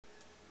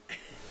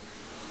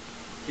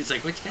He's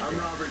like, what you got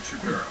there? I'm Robert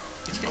Shapiro.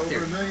 What you got Over there?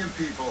 1 million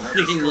people have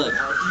Look. discovered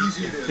how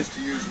easy it is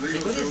to use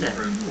LegalZoom that?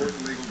 for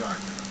important legal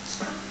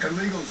documents. And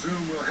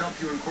LegalZoom will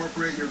help you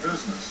incorporate your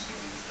business,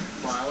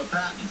 file a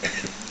patent,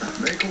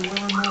 make a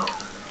will and more.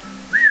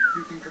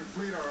 You can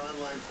complete our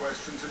online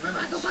questions in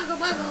minutes.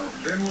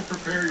 Then we'll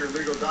prepare your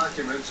legal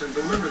documents and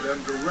deliver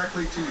them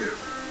directly to you.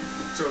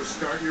 So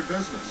start your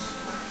business,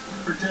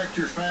 protect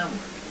your family,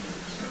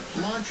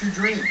 launch your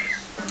dreams.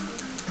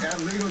 At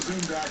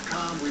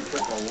LegalZoom.com, we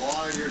put the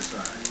law on your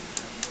side.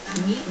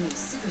 Meet new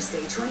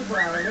Superstay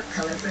 24-hour lip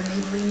color from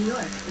Maybelline, New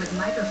York. With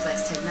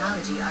Microflex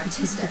technology, our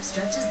two-step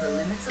stretches the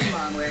limits of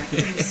longwear.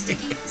 In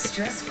sticky,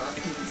 stressful,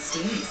 even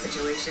steamy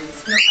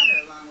situations, no other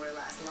longwear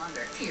lasts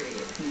longer,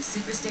 period. New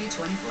Superstay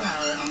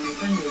 24-hour only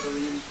from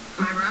Maybelline.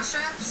 My bra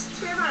straps,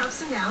 we have our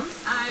ups and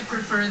downs. I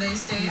prefer they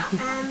stay up,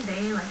 and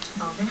they like to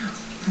fall down.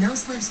 No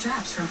slip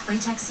straps from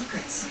Playtex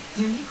Secrets.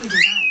 Uniquely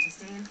designed to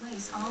stay in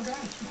place all day.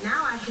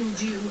 Now I can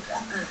do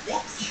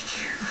this.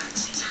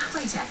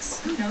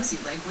 Playtex, who knows you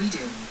like we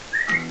do?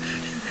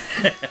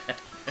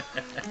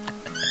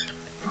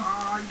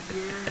 Oh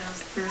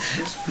yes, this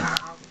is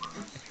power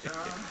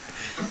stuff.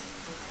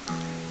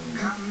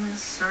 Got me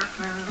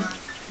circling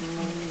like the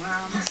moon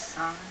around the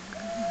sun.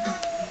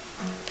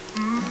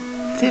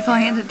 See if I'll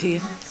hand it to you.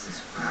 This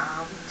is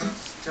power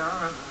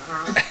stuff.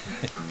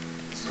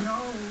 There's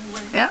no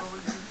way Yep. for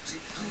you to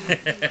keep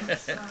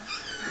this up.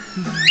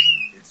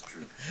 It's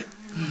true.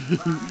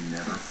 You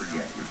never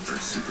forget your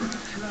first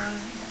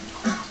Superman.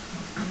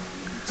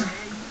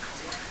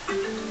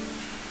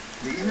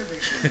 The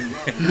innovations you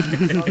love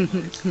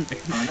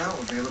are now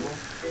available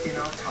in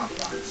our top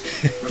lines.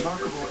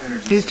 Remarkable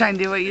energy. He's trying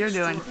to do what you're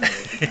doing.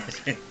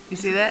 You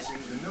see that?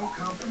 The no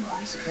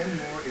compromise 10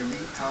 more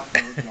elite top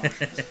load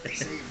washes.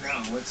 Save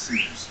now at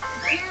Sears.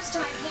 Here's to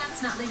my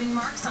pants not leaving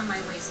marks on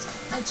my waist.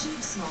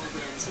 Achieve small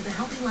wins with a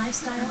healthy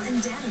lifestyle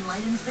and Dannon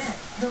Light and Fit.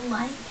 The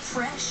light,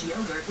 fresh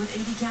yogurt with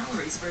 80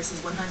 calories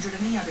versus 100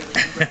 of any other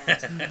leading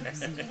brand.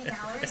 80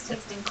 calories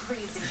tasting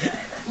crazy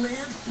good.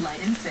 Live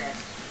light and fit.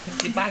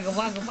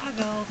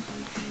 Bongo.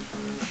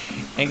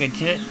 Ain't good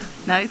shit.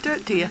 Now he threw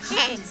it to you.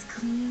 It is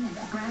clean and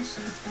fresh.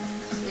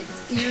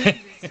 It's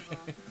irresistible.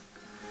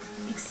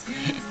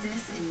 Experience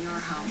this in your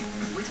home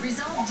with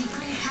Resolve Deep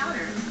Clean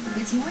Powder.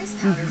 Its moist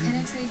powder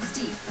penetrates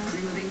deep,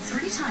 removing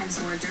 3 times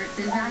more dirt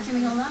than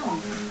vacuuming alone,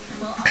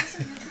 while also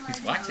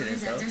neutralizing watching it,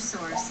 odors though. at their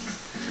source.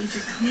 It's a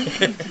clean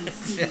you can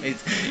see.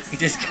 He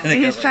just kind of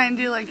He's trying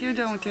to do like you're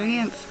doing with your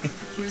hands.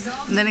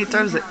 Resolve And then he Deep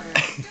Clean throws it. Powder.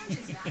 Don't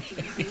just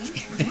vacuum clean.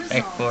 Back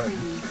Resolve for it.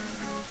 Clean.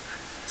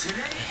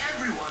 Today,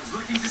 everyone's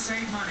looking to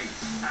save money,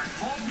 and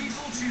more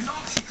people choose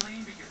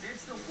OxyClean because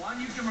it's the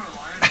one you can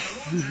rely on for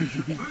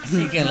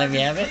laundry. You gonna let me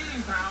have it?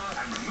 Cleaning power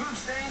and remove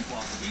stains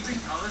while keeping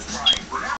colors bright.